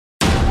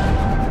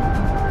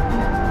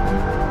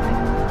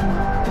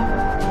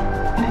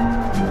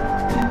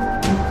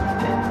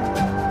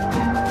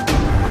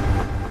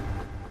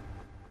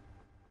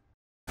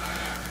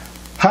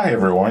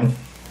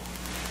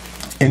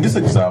In this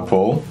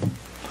example,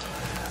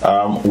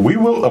 we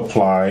will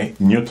apply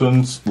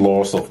Newton's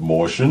laws of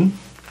motion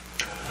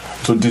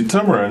to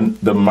determine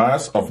the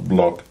mass of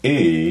block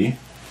A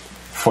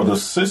for the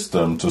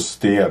system to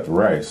stay at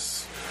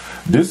rest.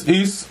 This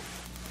is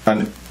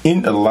an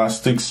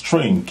inelastic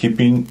string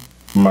keeping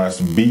mass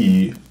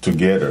B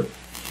together.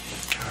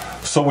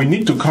 So we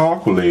need to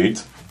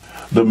calculate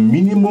the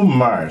minimum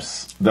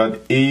mass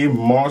that A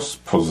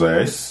must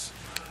possess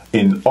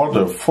in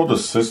order for the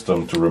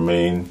system to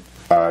remain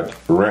at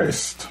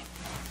rest.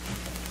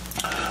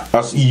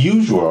 As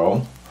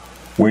usual,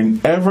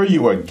 whenever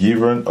you are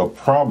given a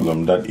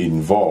problem that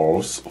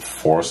involves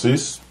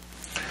forces,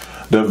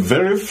 the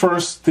very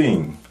first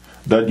thing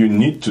that you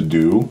need to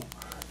do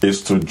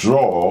is to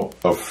draw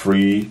a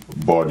free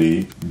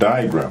body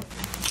diagram.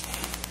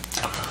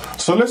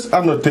 So let's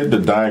annotate the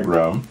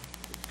diagram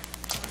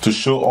to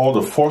show all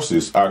the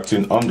forces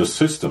acting on the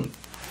system.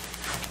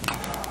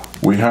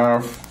 We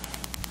have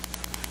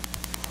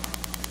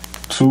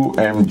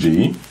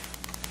 2mg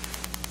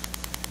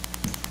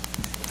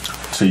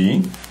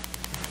T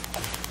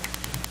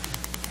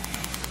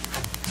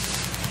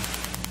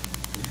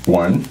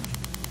 1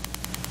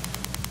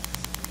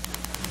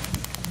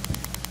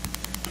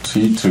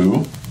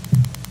 T2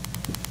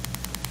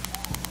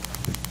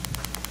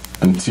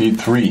 and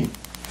T3.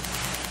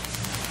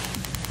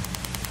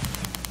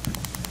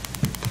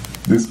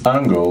 This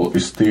angle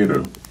is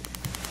theta.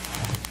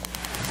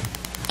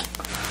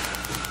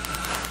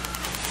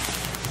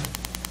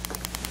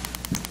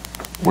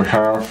 We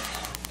have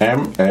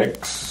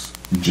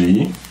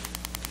mxg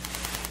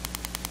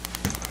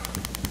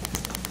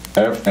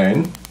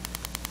Fn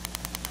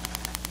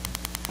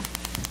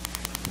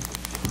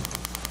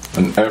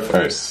and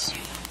Fs.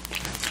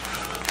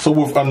 So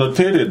we've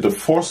annotated the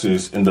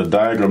forces in the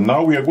diagram.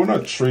 Now we are going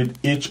to treat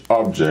each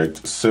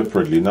object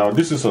separately. Now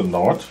this is a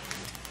knot,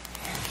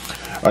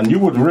 and you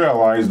would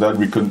realize that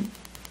we can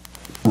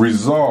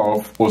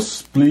resolve or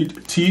split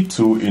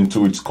T2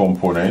 into its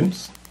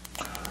components.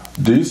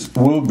 This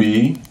will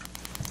be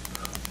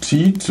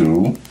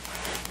T2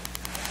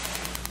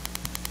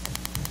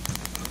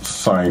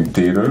 sine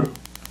theta,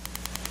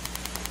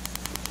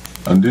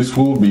 and this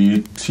will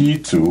be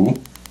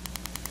T2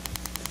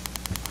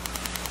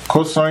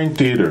 cosine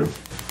theta.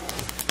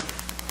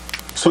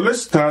 So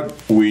let's start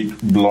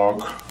with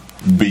block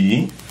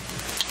B.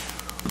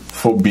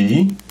 For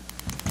B,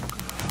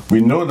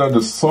 we know that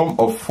the sum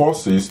of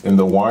forces in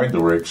the y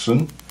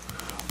direction,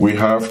 we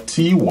have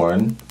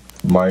T1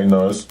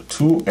 minus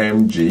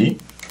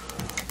 2mg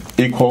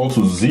equal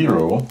to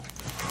 0.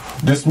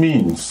 This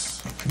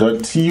means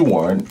that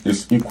T1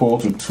 is equal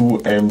to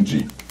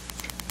 2mg.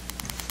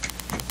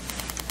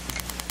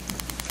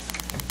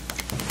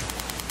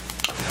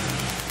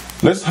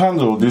 Let's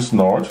handle this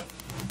knot.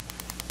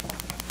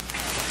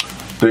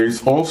 There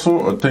is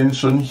also a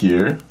tension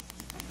here,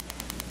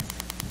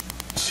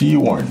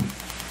 T1.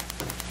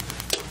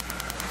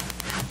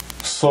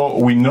 So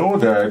we know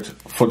that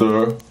for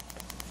the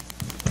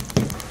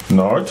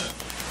knot,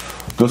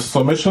 the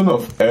summation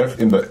of F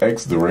in the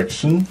x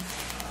direction,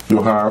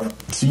 you have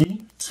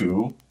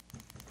T2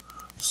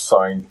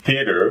 sine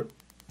theta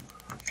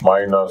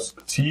minus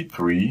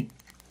T3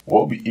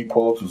 will be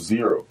equal to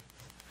 0.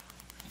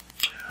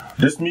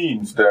 This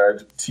means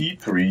that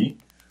T3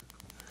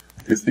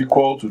 is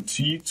equal to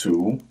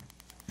T2,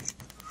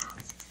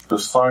 the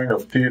sine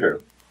of theta.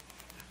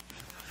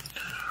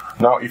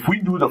 Now, if we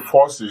do the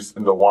forces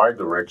in the y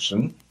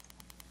direction,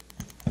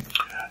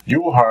 you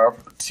will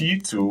have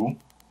T2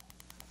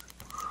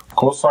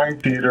 cosine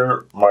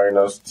theta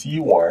minus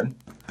T1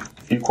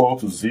 equal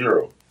to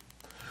 0.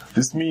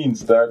 This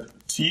means that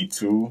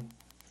T2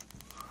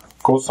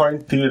 cosine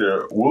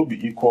theta will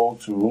be equal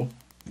to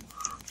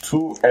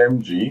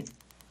 2mg.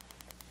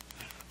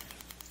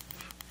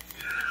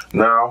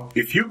 Now,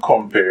 if you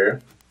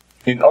compare,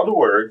 in other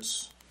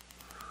words,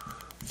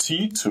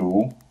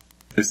 T2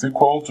 is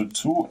equal to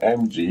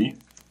 2mg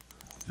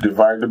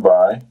divided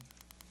by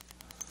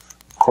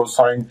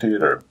cosine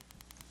theta.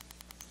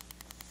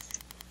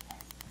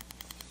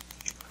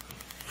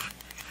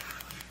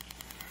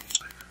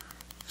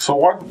 So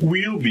what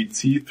will be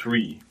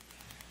T3?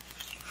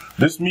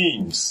 This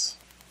means,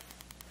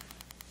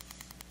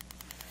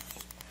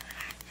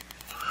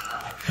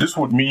 this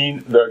would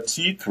mean that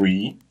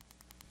T3,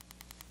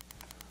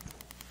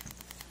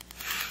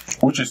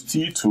 which is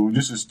T2,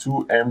 this is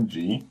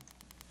 2mg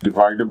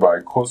divided by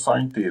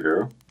cosine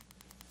theta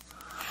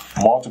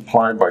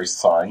multiplied by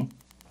sine.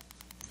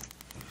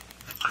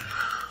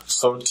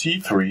 So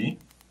T3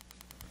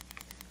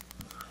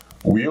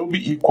 will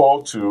be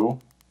equal to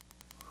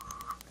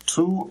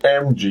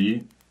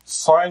 2mg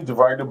sine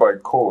divided by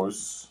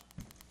cos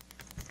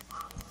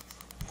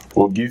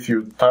will give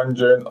you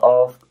tangent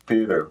of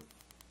theta.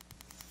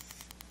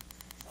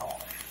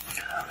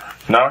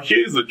 Now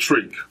here's the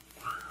trick.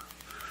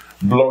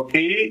 Block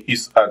A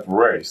is at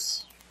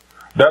rest.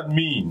 That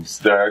means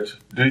that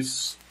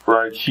this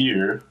right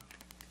here,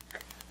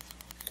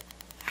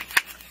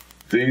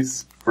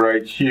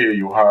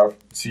 you have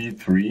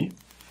T3.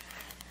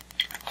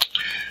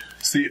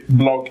 See,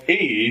 block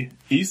A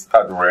is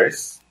at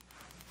rest.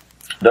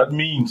 That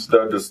means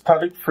that the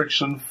static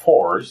friction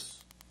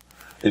force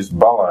is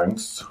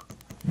balanced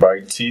by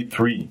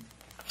T3.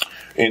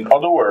 In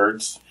other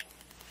words,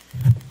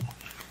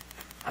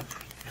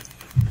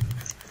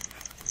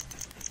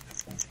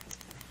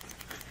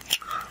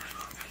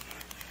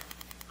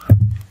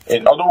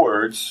 In other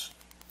words,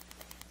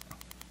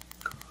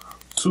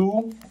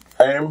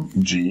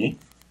 2mg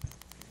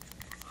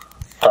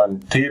tan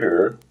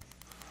theta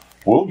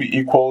will be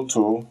equal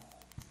to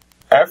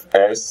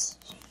Fs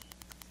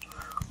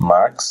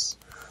max,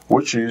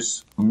 which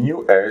is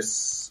mu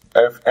s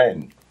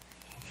Fn.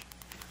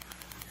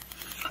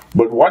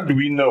 But what do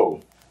we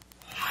know?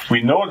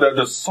 We know that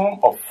the sum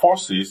of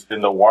forces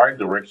in the y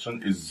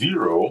direction is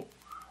 0.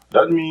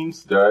 That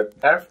means that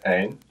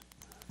Fn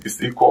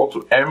is equal to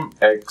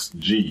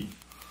mxg.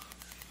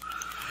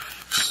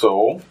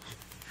 So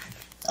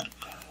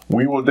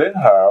we will then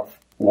have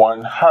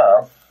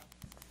 1/2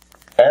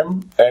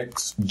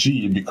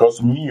 mxg,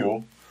 because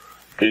mu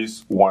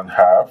is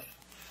 1/2.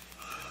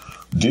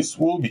 This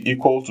will be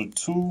equal to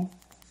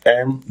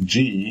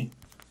 2mg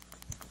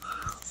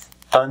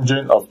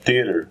tangent of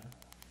theta.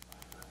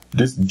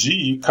 This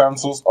g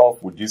cancels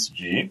off with this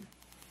g,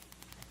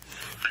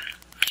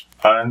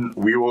 and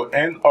we will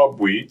end up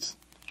with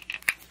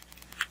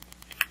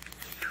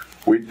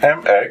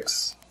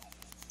mx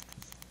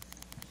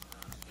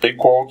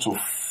equal to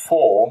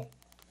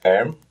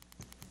 4m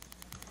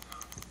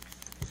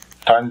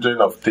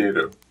tangent of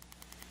theta.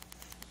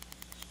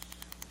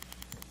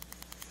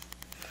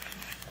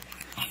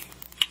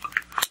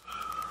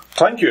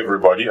 Thank you,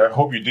 everybody. I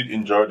hope you did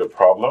enjoy the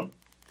problem.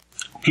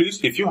 Please,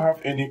 if you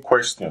have any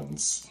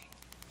questions,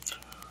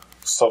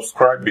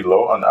 subscribe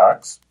below and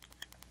ask,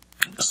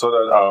 so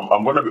that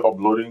I'm going to be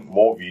uploading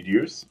more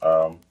videos.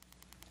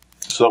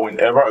 So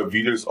whenever a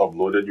video is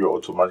uploaded, you're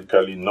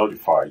automatically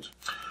notified.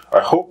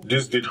 I hope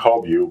this did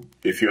help you.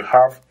 If you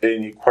have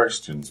any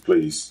questions,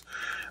 please,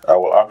 I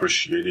will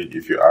appreciate it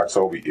if you ask.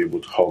 I'll be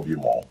able to help you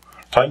more.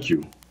 Thank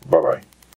you. Bye-bye.